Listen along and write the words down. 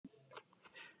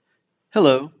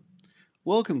Hello,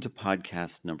 welcome to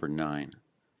podcast number 9.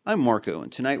 I'm Marco, and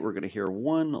tonight we're going to hear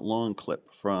one long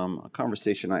clip from a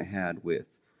conversation I had with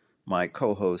my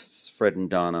co hosts, Fred and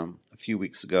Donna, a few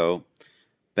weeks ago,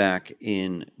 back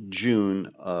in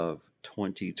June of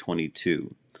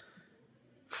 2022.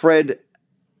 Fred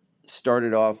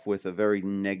started off with a very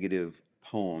negative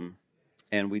poem,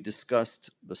 and we discussed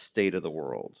the state of the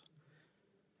world.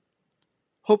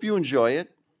 Hope you enjoy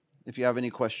it. If you have any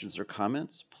questions or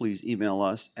comments, please email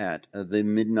us at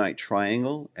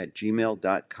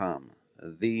themidnighttriangle@gmail.com.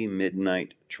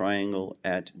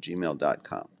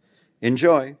 Themidnighttriangle@gmail.com.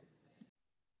 Enjoy.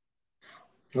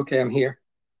 Okay, I'm here.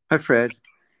 Hi, Fred.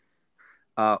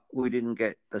 We didn't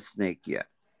get the snake yet.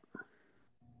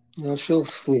 Well, she'll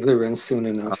slither in soon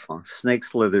enough. Snake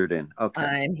slithered in. Okay.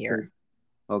 I'm here.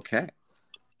 Okay.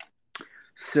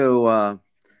 So,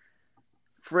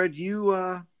 Fred,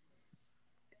 you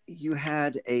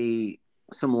had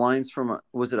some lines from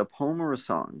was it a poem or a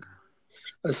song?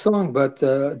 A song, but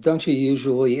don't you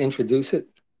usually introduce it?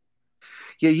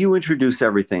 Yeah, you introduce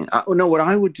everything. No, what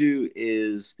I would do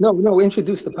is No,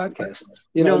 introduce the podcast.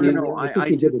 No.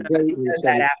 I do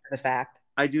that after the fact.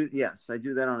 I do. Yes, I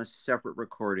do that on a separate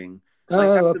recording.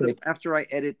 Okay. After I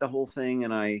edit the whole thing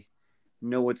and I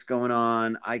know what's going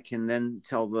on, I can then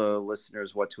tell the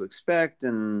listeners what to expect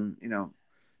and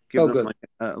give them like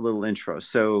a little intro.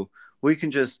 So we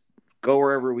can just go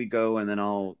wherever we go, and then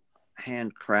I'll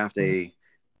handcraft a.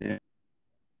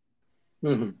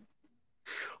 Mm-hmm.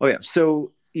 Oh yeah.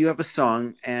 So you have a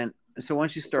song, and so why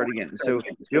don't you start again? So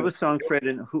you have a song, Fred,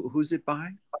 and who's it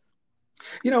by?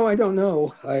 I don't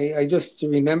know. I just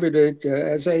remembered it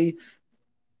as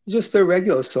just a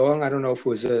regular song. I don't know if it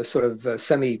was a sort of a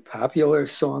semi-popular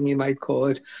song, you might call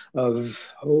it,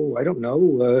 I don't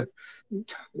know,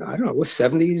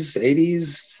 70s,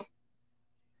 80s,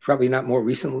 probably not more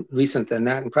recent than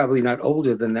that, and probably not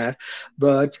older than that.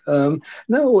 But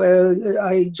no,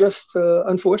 I just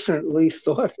unfortunately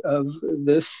thought of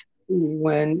this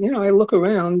when I look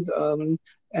around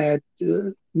at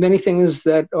many things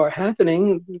that are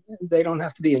happening. They don't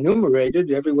have to be enumerated.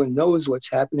 Everyone knows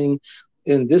what's happening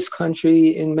in this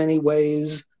country in many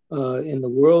ways, in the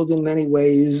world in many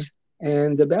ways,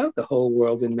 and about the whole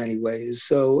world in many ways.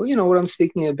 So, what I'm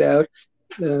speaking about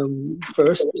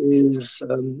first is,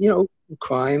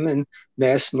 crime and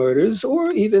mass murders,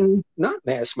 or even not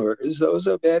mass murders. Those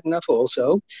are bad enough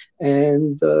also.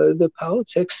 And the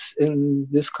politics in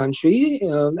this country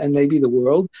and maybe the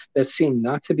world that seem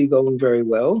not to be going very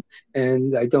well.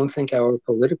 And I don't think our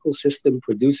political system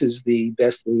produces the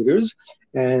best leaders.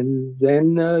 And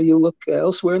then you look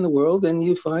elsewhere in the world and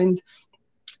you find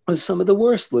some of the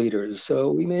worst leaders.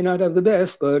 So we may not have the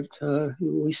best, but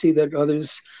we see that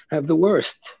others have the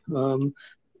worst.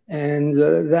 And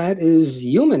that is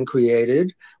human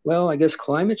created. Well, I guess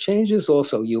climate change is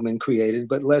also human created,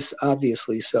 but less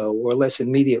obviously so, or less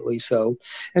immediately so.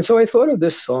 And so I thought of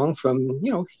this song from,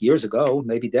 years ago,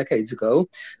 maybe decades ago,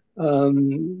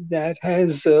 that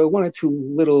has one or two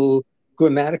little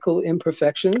grammatical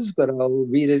imperfections, but I'll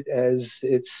read it as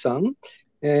it's sung.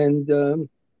 And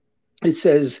it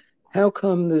says, "How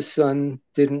come the sun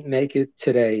didn't make it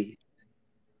today?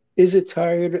 Is it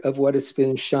tired of what it's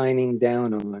been shining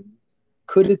down on?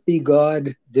 Could it be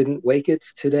God didn't wake it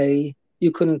today?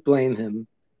 You couldn't blame him.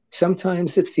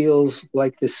 Sometimes it feels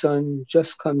like the sun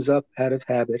just comes up out of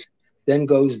habit, then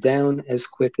goes down as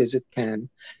quick as it can."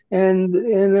 And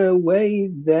in a way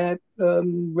that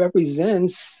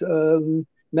represents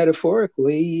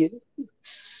metaphorically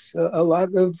a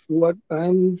lot of what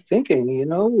I'm thinking.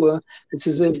 It's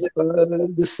as if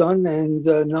the sun and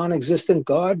non-existent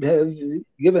God have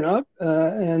given up,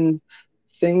 and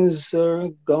things are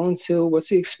going to, what's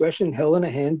the expression, hell in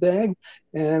a handbag.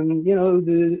 And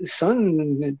the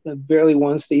sun barely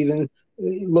wants to even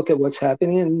look at what's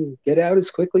happening and get out as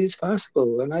quickly as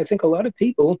possible. And I think a lot of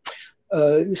people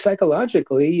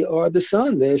psychologically are the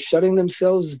sun. They're shutting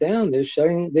themselves down. They're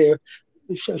shutting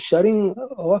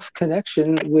off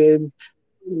connection with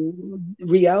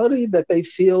reality that they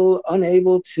feel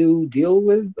unable to deal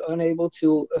with, unable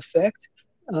to affect.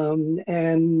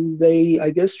 And they,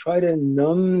 I guess, try to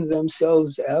numb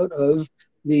themselves out of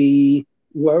the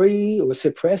worry, or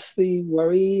suppress the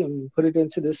worry and put it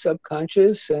into the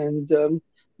subconscious, and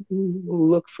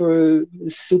look for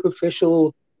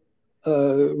superficial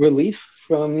relief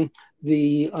from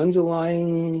the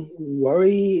underlying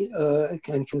worry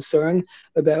and concern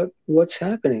about what's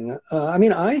happening.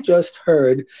 I just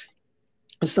heard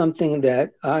something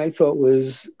that I thought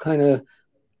was kind of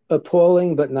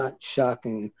appalling but not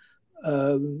shocking.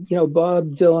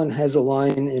 Bob Dylan has a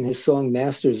line in his song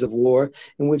Masters of War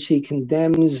in which he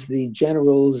condemns the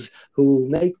generals who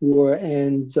make war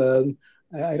and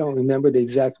I don't remember the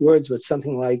exact words, but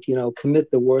something like, commit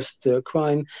the worst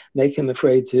crime, make him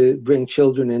afraid to bring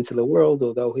children into the world,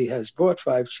 although he has brought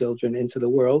 5 children into the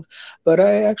world. But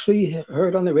I actually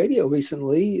heard on the radio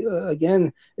recently,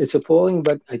 again, it's appalling,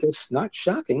 but I guess not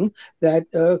shocking, that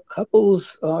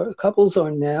couples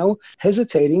are now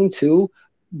hesitating to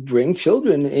bring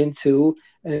children into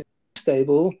a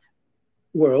stable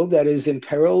world that is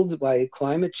imperiled by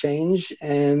climate change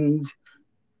and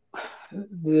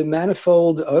the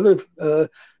manifold other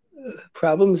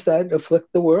problems that afflict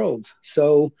the world.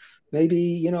 So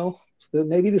maybe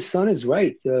the sun is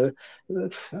right.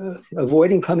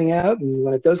 Avoiding coming out, and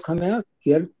when it does come out,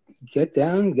 get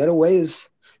down, get away as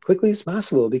quickly as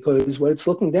possible, because what it's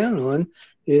looking down on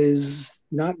is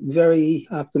not very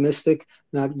optimistic,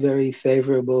 not very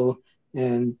favorable,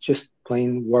 and just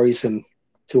plain worrisome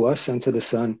to us and to the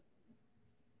sun.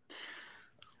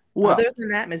 Well, other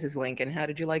than that, Mrs. Lincoln, how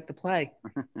did you like the play?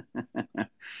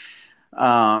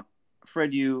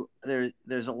 Fred,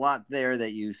 there's a lot there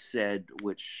that you said,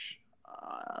 which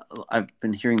I've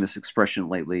been hearing this expression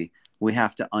lately. We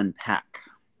have to unpack.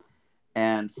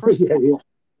 And first of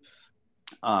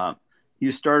all,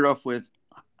 you started off with,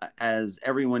 as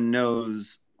everyone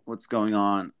knows what's going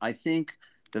on. I think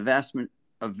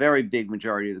a very big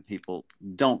majority of the people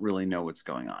don't really know what's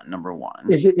going on. Number one,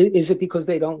 is it because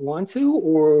they don't want to,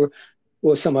 or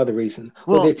some other reason?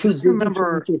 Well, or they're too just busy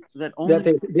remember that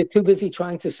they're too busy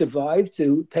trying to survive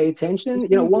to pay attention.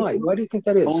 Why? Why do you think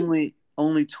that is? Only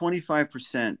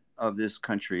 25% of this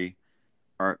country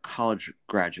are college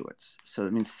graduates. So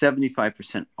it means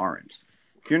 75% aren't.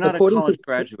 If you're not a college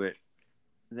graduate,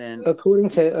 then according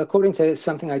to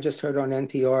something I just heard on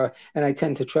NPR, and I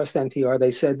tend to trust NPR,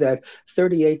 they said that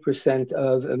 38%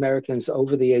 of Americans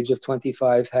over the age of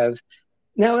 25 have.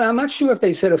 Now, I'm not sure if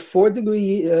they said a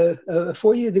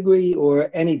 4-year degree or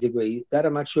any degree. That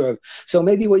I'm not sure of. So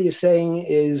maybe what you're saying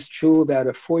is true about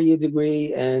a 4-year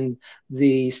degree and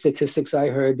the statistics I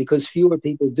heard, because fewer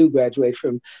people do graduate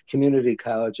from community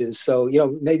colleges. So,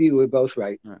 maybe we're both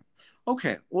right.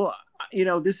 Okay. Well,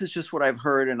 this is just what I've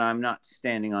heard, and I'm not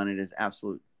standing on it as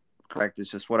absolute correct. It's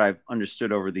just what I've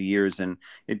understood over the years, and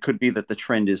it could be that the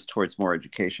trend is toward more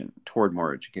education.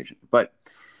 But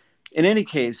in any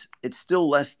case, it's still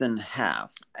less than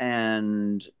half.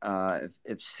 And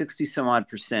if 60 some odd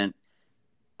percent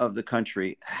of the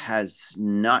country has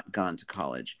not gone to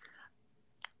college,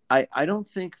 I don't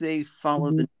think they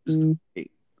follow the news the way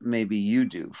maybe you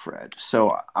do, Fred.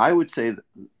 So I would say that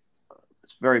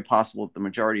it's very possible that the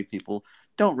majority of people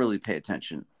don't really pay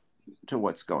attention to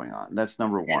what's going on. That's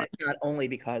number one. And it's not only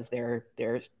because they're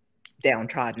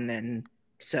downtrodden and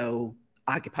so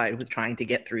occupied with trying to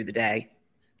get through the day.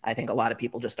 I think a lot of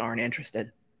people just aren't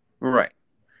interested. Right.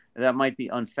 That might be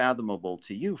unfathomable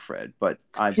to you, Fred, but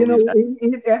I believe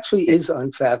it actually is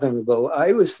unfathomable.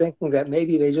 I was thinking that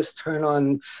maybe they just turn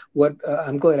on what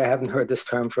I'm glad I haven't heard this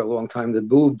term for a long time, the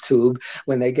boob tube,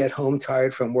 when they get home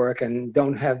tired from work and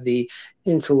don't have the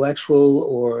intellectual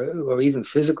or even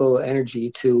physical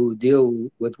energy to deal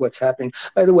with what's happening.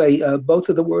 By the way, both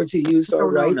of the words you used are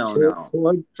right. No.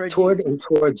 Toward and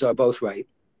towards are both right.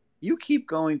 You keep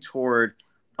going toward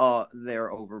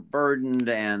they're overburdened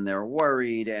and they're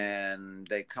worried and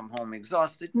they come home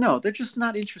exhausted. No, they're just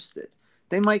not interested.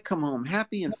 They might come home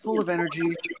happy and full of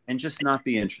energy and just not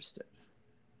be interested.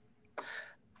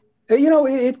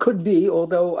 It could be,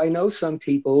 although I know some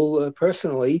people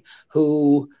personally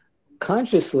who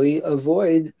consciously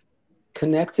avoid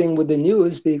connecting with the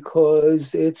news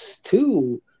because it's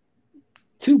too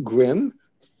grim,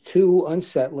 too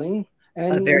unsettling.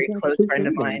 And a very close friend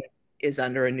of mine is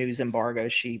under a news embargo.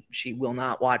 She will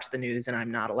not watch the news, and I'm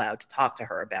not allowed to talk to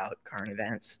her about current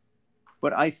events.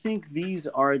 But I think these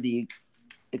are the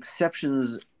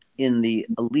exceptions in the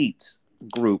elite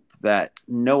group that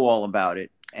know all about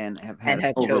it and have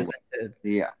chosen to.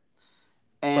 Yeah.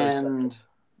 And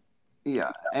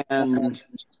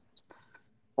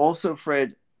also,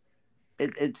 Fred,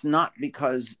 it's not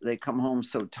because they come home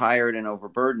so tired and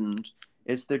overburdened.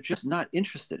 They're just not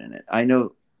interested in it. I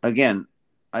know, again,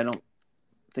 I don't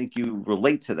think you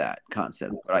relate to that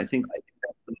concept, but I think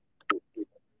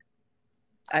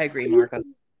I agree, Marco.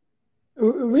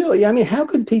 Really? I mean, how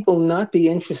could people not be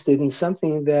interested in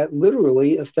something that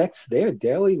literally affects their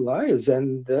daily lives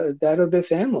and that of their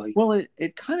family? Well,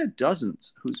 it kind of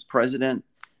doesn't. Who's president?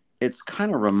 It's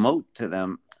kind of remote to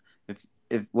them.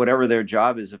 If whatever their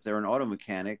job is, if they're an auto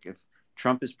mechanic, if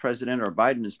Trump is president or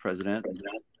Biden is president,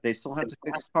 they still have to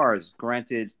fix cars.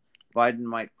 Granted, Biden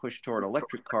might push toward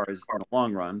electric cars in the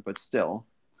long run, but still,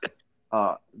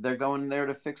 they're going there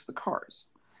to fix the cars.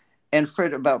 And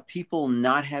Fred, about people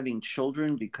not having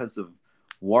children because of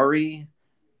worry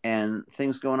and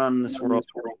things going on in this world,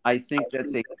 I think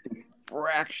that's a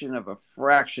fraction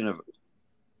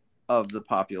of the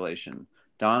population.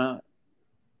 Donna?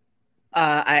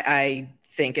 I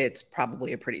think it's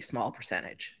probably a pretty small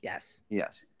percentage. Yes.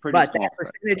 Yes. Pretty But small, that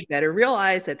percentage better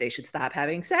realize that they should stop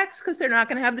having sex because they're not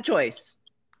going to have the choice.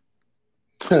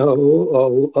 Hmm.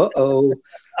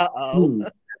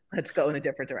 Let's go in a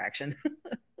different direction.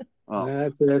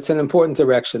 That's an important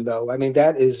direction, though. I mean,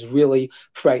 that is really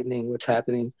frightening what's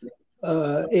happening.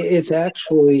 It's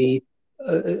actually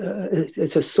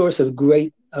it's a source of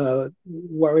great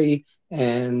worry,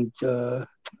 and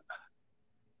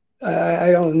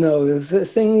I don't know. The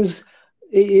things,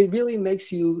 it really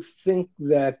makes you think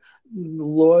that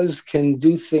laws can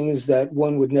do things that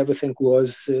one would never think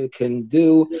laws can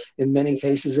do, in many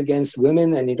cases against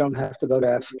women, and you don't have to go to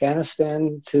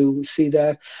Afghanistan to see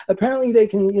that. Apparently, they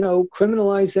can,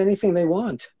 criminalize anything they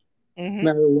want. Mm-hmm.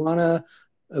 Marijuana,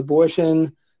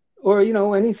 abortion, or,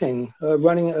 anything,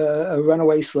 running a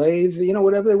runaway slave,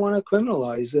 whatever they want to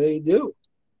criminalize, they do.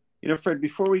 Fred,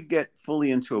 before we get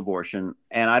fully into abortion,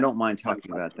 and I don't mind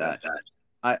talking about that,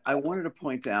 I wanted to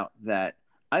point out that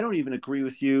I don't even agree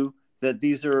with you that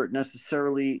these are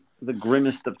necessarily the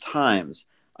grimmest of times.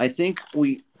 I think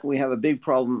we have a big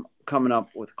problem coming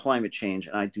up with climate change,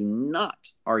 and I do not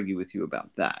argue with you about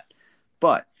that.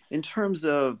 But in terms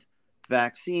of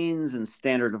vaccines and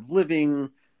standard of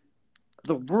living,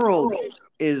 the world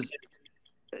is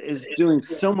doing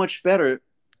so much better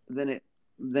than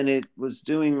it was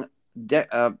doing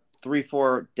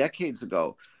 3-4 decades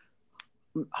ago.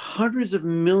 Hundreds of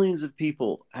millions of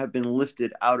people have been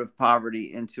lifted out of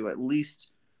poverty into at least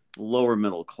lower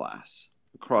middle class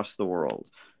across the world.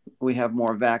 We have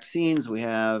more vaccines.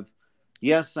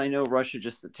 Yes, I know Russia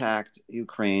just attacked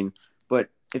Ukraine, but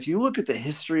if you look at the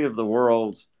history of the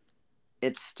world,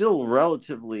 it's still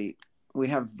we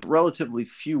have relatively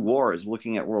few wars.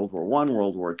 Looking at World War I,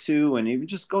 World War II, and even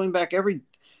just going back every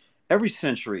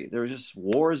century, there were just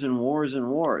wars and wars and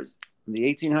wars. In the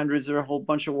 1800s, there were a whole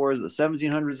bunch of wars. The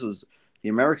 1700s was the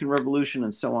American Revolution,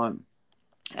 and so on.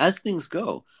 As things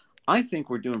go, I think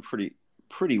we're doing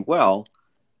pretty well,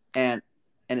 and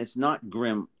it's not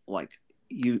grim like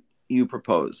you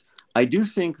propose. I do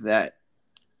think that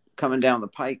coming down the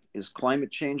pike is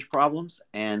climate change problems,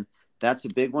 and that's a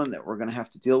big one that we're going to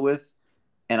have to deal with.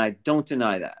 And I don't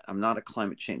deny that. I'm not a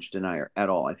climate change denier at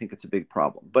all. I think it's a big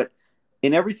problem. But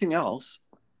in everything else,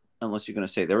 unless you're going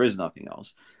to say there is nothing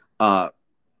else, I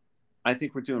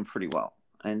think we're doing pretty well.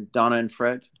 And Donna and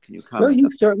Fred, can you comment? Well, you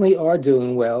certainly are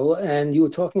doing well. And you were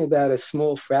talking about a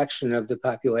small fraction of the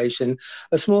population.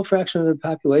 A small fraction of the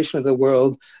population of the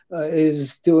world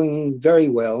is doing very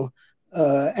well.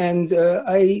 I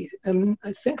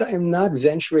think I am not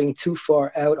venturing too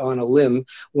far out on a limb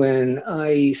when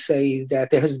I say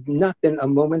that there has not been a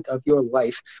moment of your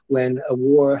life when a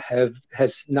war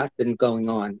has not been going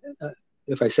on.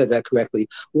 If I said that correctly,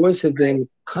 wars have been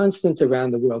constant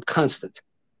around the world, constant.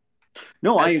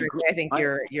 No, I agree. I think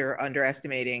you're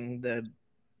underestimating the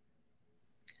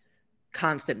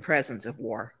constant presence of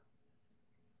war.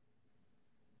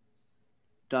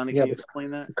 Donna, can you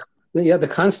explain that? Yeah, the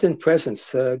constant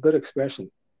presence, good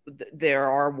expression. There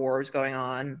are wars going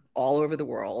on all over the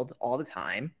world all the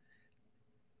time.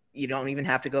 You don't even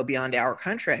have to go beyond our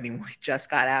country. I mean, we just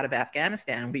got out of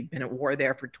Afghanistan. We've been at war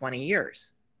there for 20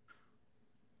 years.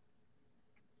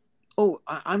 Oh,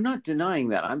 I'm not denying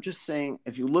that. I'm just saying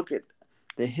if you look at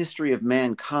the history of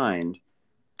mankind,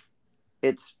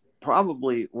 it's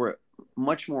probably we're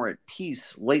much more at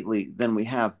peace lately than we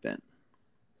have been.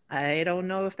 I don't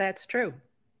know if that's true.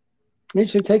 You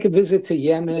should take a visit to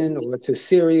Yemen or to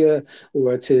Syria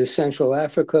or to Central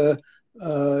Africa.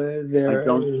 I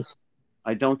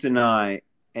don't deny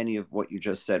any of what you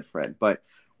just said, Fred, but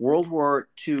World War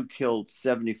II killed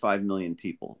 75 million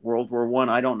people. World War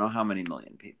I, I don't know how many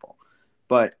million people,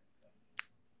 but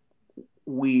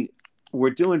we're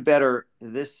doing better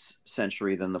this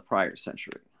century than the prior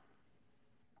century.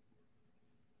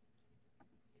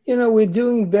 We're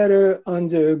doing better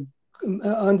under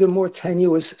more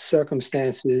tenuous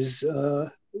circumstances.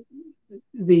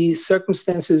 The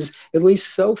circumstances, at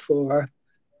least so far,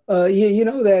 you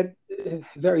know that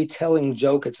very telling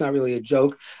joke, it's not really a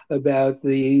joke, about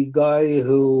the guy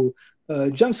who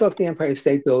jumps off the Empire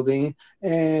State Building,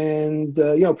 and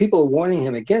people are warning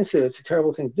him against it. It's a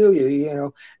terrible thing to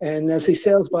do, And as he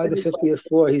sails by the 50th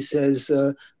floor, he says,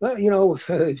 "Well,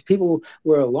 people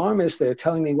were alarmist. They're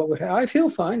telling me what would happen. I feel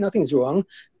fine. Nothing's wrong."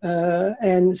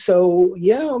 And so,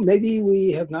 yeah, maybe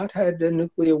we have not had a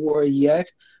nuclear war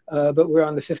yet, but we're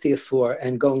on the 50th floor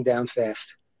and going down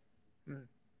fast.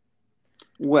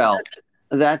 Well,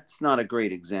 that's not a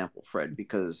great example, Fred,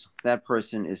 because that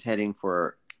person is heading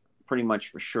for pretty much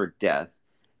for sure death.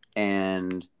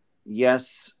 And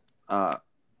yes,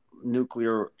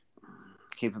 nuclear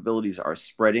capabilities are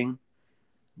spreading,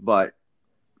 but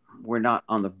we're not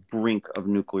on the brink of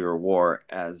nuclear war.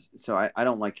 So I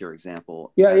don't like your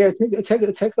example. Yeah.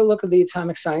 Take a look at the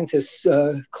atomic scientist's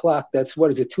clock. That's,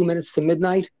 what is it, 2 minutes to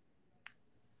midnight?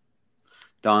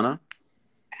 Donna?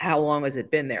 How long has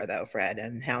it been there, though, Fred?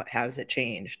 And how has it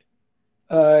changed?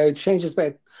 It changes by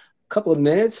a couple of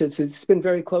minutes. It's been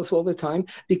very close all the time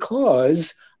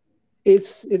because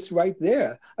it's right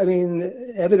there. I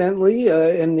mean, evidently,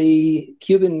 in the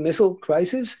Cuban Missile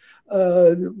Crisis,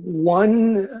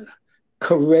 one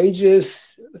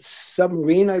courageous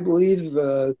submarine, I believe,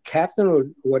 captain or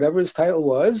whatever his title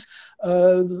was,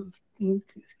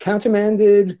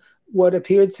 countermanded what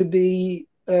appeared to be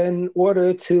an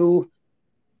order to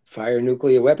fire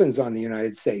nuclear weapons on the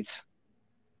United States.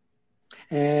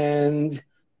 And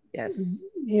yes,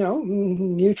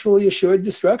 mutually assured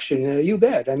destruction. You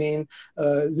bet. I mean,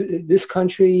 this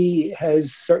country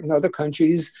has certain other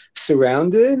countries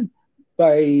surrounded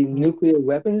by nuclear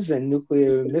weapons and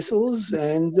nuclear missiles,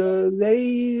 and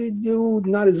they do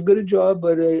not as good a job,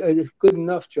 but a good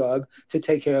enough job to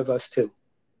take care of us too.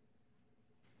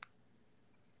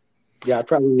 Yeah, it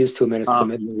probably is 2 minutes to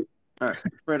midnight. All right,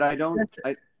 Fred, I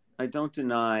don't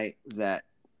deny that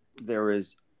there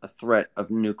is a threat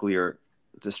of nuclear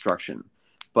destruction,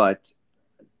 but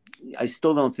I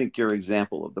still don't think your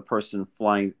example of the person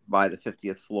flying by the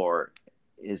 50th floor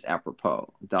is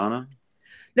apropos. Donna?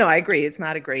 No, I agree. It's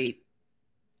not a great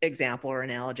example or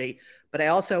analogy, but I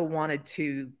also wanted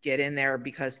to get in there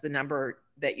because the number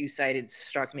that you cited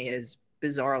struck me as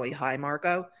bizarrely high,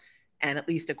 Marco. And at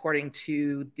least according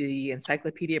to the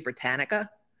Encyclopedia Britannica,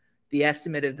 the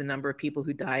estimate of the number of people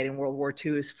who died in World War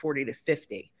II is 40 to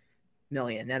 50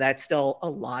 million. Now, that's still a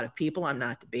lot of people. I'm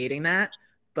not debating that,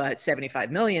 but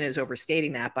 75 million is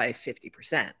overstating that by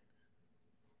 50%.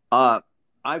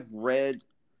 I've read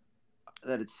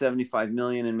that it's 75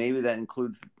 million, and maybe that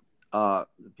includes the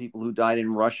people who died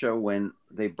in Russia when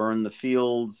they burned the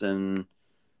fields, and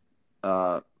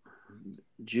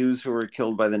Jews who were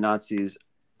killed by the Nazis.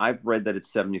 I've read that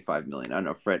it's 75 million. I don't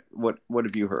know, Fred, what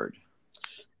have you heard?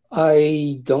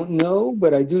 I don't know,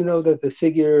 but I do know that the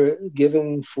figure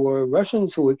given for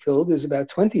Russians who were killed is about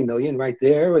 20 million right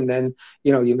there. And then,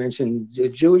 you mentioned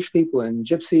Jewish people and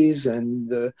gypsies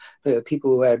and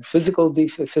people who had physical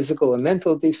and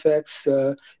mental defects,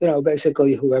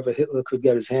 basically whoever Hitler could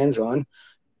get his hands on.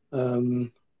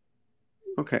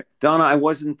 Okay. Donna, I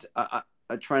wasn't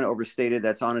trying to overstate it.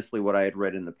 That's honestly what I had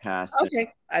read in the past.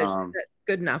 Okay.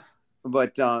 Good enough.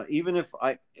 But even if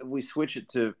we switch it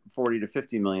to 40 to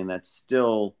 50 million, that's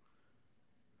still,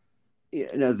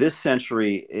 this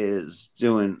century is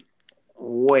doing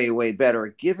way, way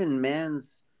better, given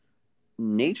man's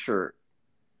nature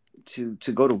to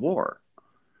go to war,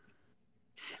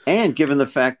 and given the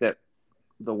fact that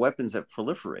the weapons have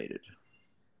proliferated.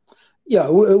 Yeah,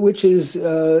 which is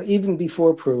even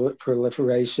before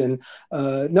proliferation.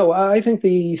 No, I think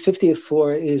the 50th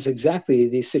floor is exactly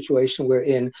the situation we're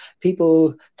in.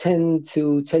 People tend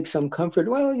to take some comfort.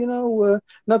 Well,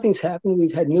 nothing's happened.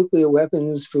 We've had nuclear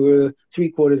weapons for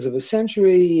 3/4 of a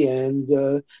century,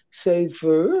 and save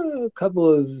for a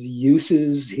couple of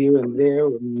uses here and there,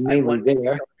 mainly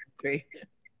there. Country.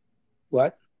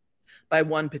 What? By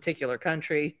one particular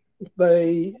country.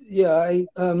 I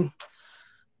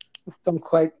don't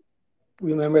quite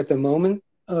remember at the moment.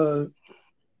 It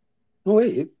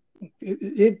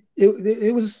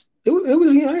was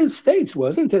the United States,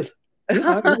 wasn't it?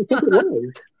 I think it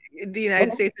was. The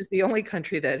United States is the only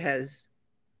country that has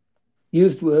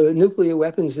used nuclear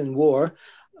weapons in war.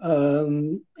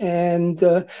 And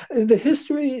the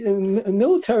history,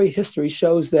 military history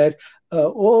shows that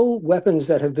all weapons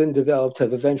that have been developed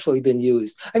have eventually been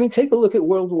used. I mean, take a look at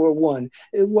World War I.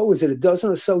 What was it, a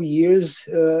dozen or so years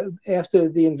after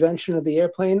the invention of the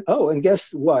airplane? Oh, and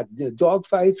guess what? The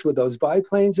dogfights with those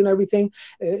biplanes and everything.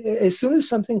 As soon as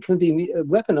something can be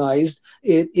weaponized,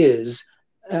 it is.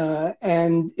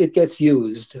 And it gets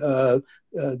used.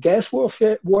 gas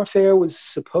warfare was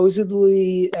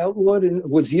supposedly outlawed and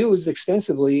was used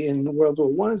extensively in World War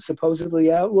One.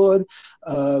 Supposedly outlawed.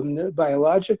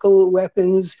 Biological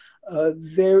weapons.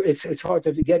 It's hard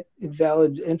to get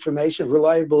valid information,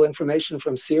 reliable information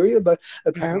from Syria, but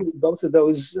apparently both of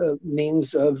those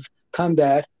means of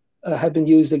combat have been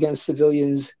used against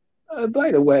civilians.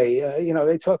 By the way,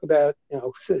 they talk about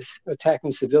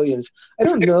attacking civilians. I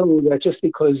don't know that just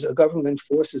because a government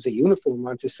forces a uniform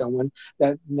onto someone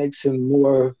that makes him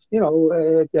more,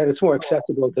 that it's more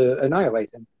acceptable to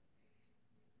annihilate him.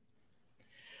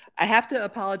 I have to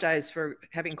apologize for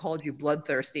having called you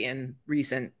bloodthirsty in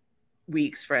recent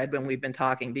weeks, Fred, when we've been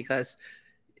talking, because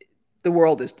the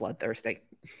world is bloodthirsty.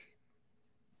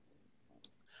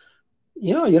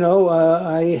 Yeah,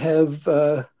 I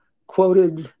have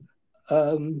quoted.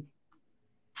 I'm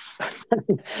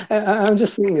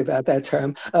just thinking about that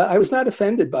term. I was not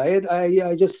offended by it.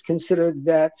 I just considered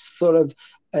that sort of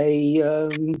a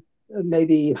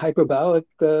maybe hyperbolic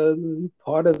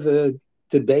part of a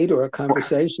debate or a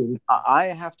conversation. I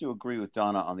have to agree with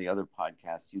Donna on the other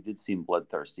podcast. You did seem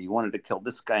bloodthirsty. You wanted to kill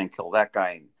this guy and kill that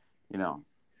guy, No,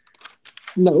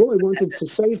 I wanted to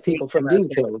save people from being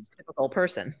killed. Typical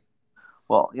person.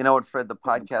 Well, you know what, Fred? The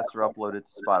podcasts are uploaded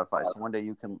to Spotify, so one day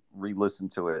you can re-listen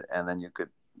to it, and then you could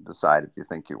decide if you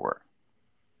think you were.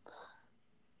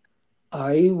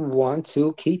 I want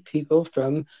to keep people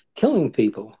from killing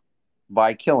people.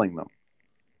 By killing them.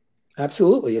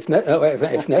 Absolutely. If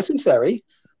necessary.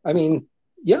 I mean,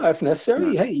 yeah, if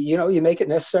necessary, hey, you make it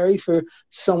necessary for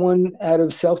someone out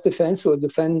of self-defense or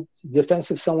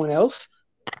defense of someone else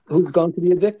who's going to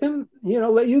be a victim,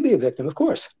 let you be a victim, of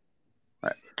course.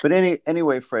 Right. But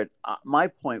anyway, Fred, my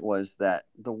point was that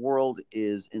the world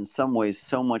is in some ways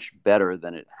so much better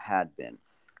than it had been.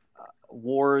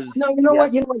 Wars. No, you know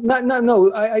what?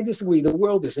 No. I disagree. The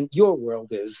world isn't. Your world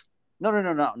is. No.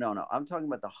 I'm talking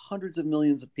about the hundreds of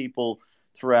millions of people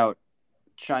throughout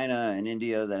China and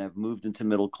India that have moved into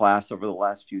middle class over the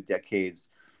last few decades.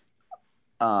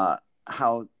 How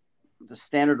the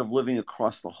standard of living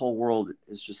across the whole world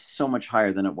is just so much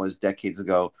higher than it was decades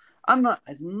ago. It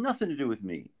has nothing to do with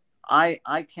me.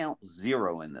 I count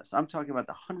zero in this. I'm talking about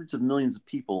the hundreds of millions of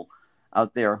people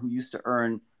out there who used to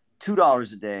earn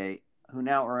 $2 a day, who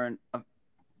now earn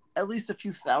at least a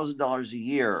few $1,000s a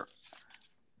year.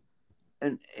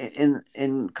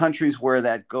 In countries where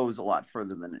that goes a lot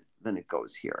further than it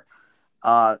goes here.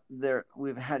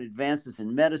 We've had advances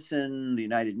in medicine. The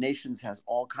United Nations has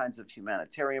all kinds of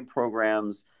humanitarian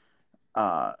programs.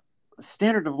 The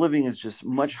standard of living is just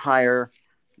much higher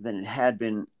than it had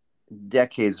been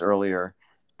decades earlier.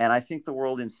 And I think the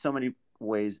world in so many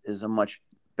ways is a much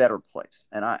better place.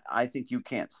 And I think you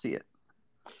can't see it.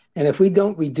 And if we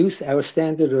don't reduce our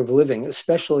standard of living,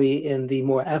 especially in the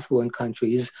more affluent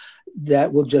countries,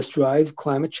 that will just drive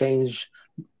climate change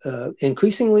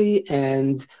increasingly,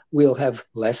 and we'll have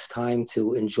less time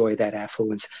to enjoy that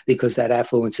affluence because that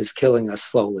affluence is killing us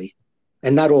slowly,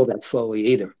 and not all that slowly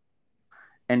either.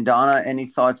 And Donna, any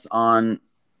thoughts on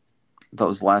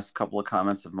those last couple of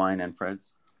comments of mine and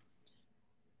Fred's?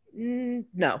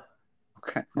 No.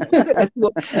 Okay.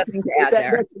 Nothing to add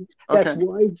there. That's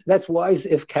wise. That's wise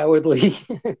if cowardly.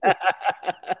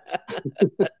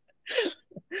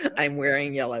 I'm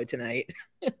wearing yellow tonight.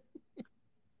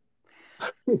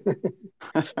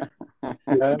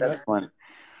 That's fun.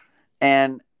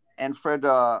 And Fred,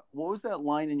 what was that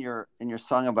line in your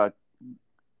song about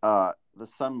the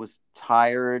sun was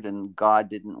tired and God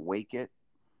didn't wake it?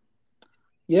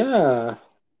 Yeah.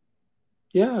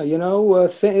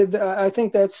 I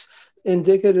think that's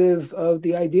indicative of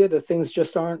the idea that things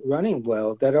just aren't running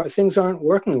well, things aren't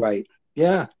working right.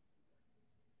 Yeah.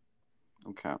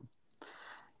 Okay.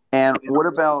 And what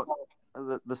about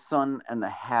the sun and the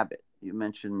habit? You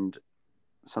mentioned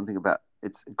something about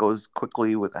it goes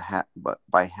quickly with but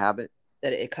by habit.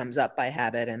 That it comes up by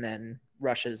habit and then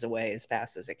rushes away as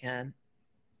fast as it can.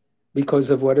 Because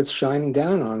of what it's shining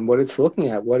down on, what it's looking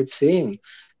at, what it's seeing.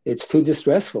 It's too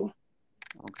distressful.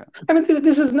 Okay. I mean,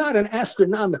 this is not an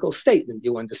astronomical statement,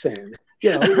 you understand.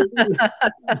 You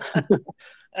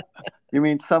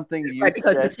mean something you right,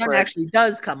 because said, the sun Fred, actually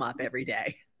does come up every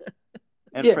day.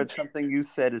 And Fred, something you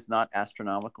said is not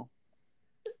astronomical?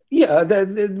 Yeah,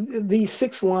 the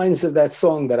 6 lines of that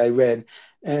song that I read,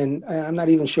 and I'm not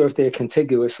even sure if they're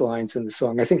contiguous lines in the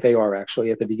song. I think they are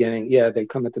actually at the beginning. Yeah, they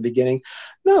come at the beginning.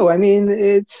 No, I mean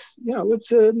it's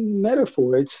a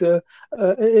metaphor.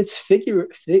 It's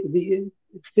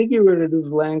figurative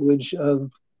language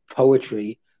of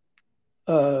poetry.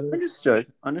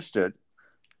 Understood.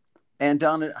 And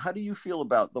Donna, how do you feel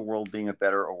about the world being a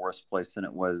better or worse place than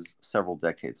it was several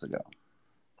decades ago?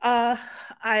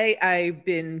 I've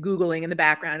been Googling in the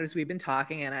background as we've been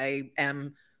talking, and I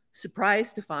am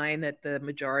surprised to find that the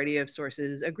majority of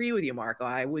sources agree with you, Marco.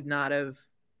 I would not have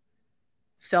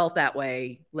felt that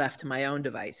way left to my own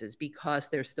devices because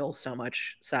there's still so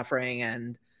much suffering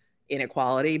and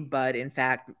inequality. But in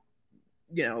fact,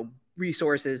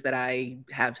 resources that I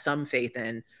have some faith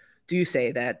in do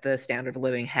say that the standard of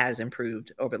living has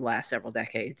improved over the last several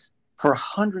decades. For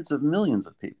hundreds of millions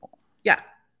of people. Yeah.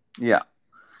 Yeah.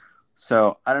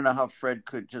 So I don't know how Fred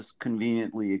could just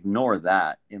conveniently ignore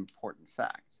that important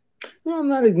fact. No, I'm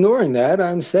not ignoring that.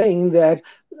 I'm saying that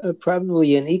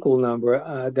probably an equal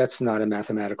number, that's not a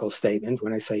mathematical statement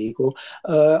when I say equal,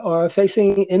 are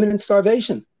facing imminent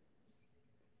starvation.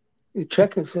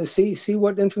 Check and see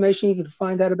what information you can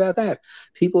find out about that.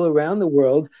 People around the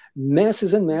world,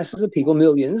 masses and masses of people,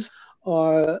 millions,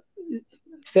 are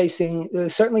facing,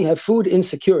 certainly have food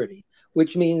insecurity,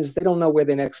 which means they don't know where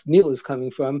their next meal is coming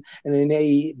from, and they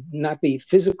may not be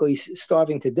physically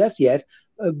starving to death yet,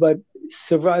 but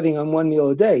surviving on one meal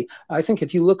a day. I think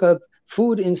if you look up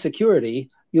food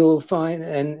insecurity, you'll find,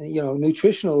 and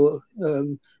nutritional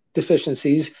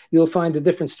deficiencies, you'll find a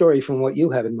different story from what you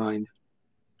have in mind.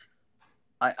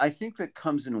 I think that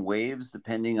comes in waves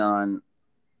depending on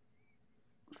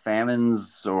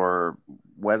famines or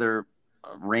weather,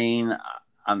 rain.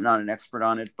 I'm not an expert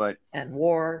on it, but and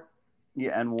war.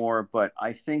 Yeah, and war. But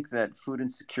I think that food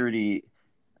insecurity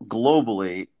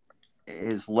globally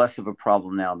is less of a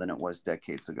problem now than it was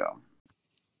decades ago.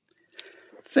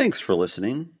 Thanks for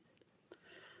listening.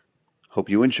 Hope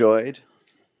you enjoyed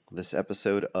this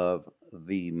episode of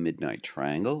The Midnight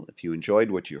Triangle. If you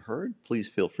enjoyed what you heard, please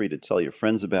feel free to tell your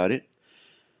friends about it.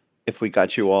 If we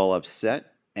got you all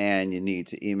upset and you need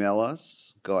to email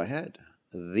us, go ahead.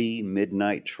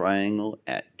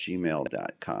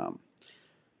 themidnighttriangle@gmail.com.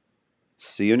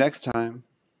 See you next time.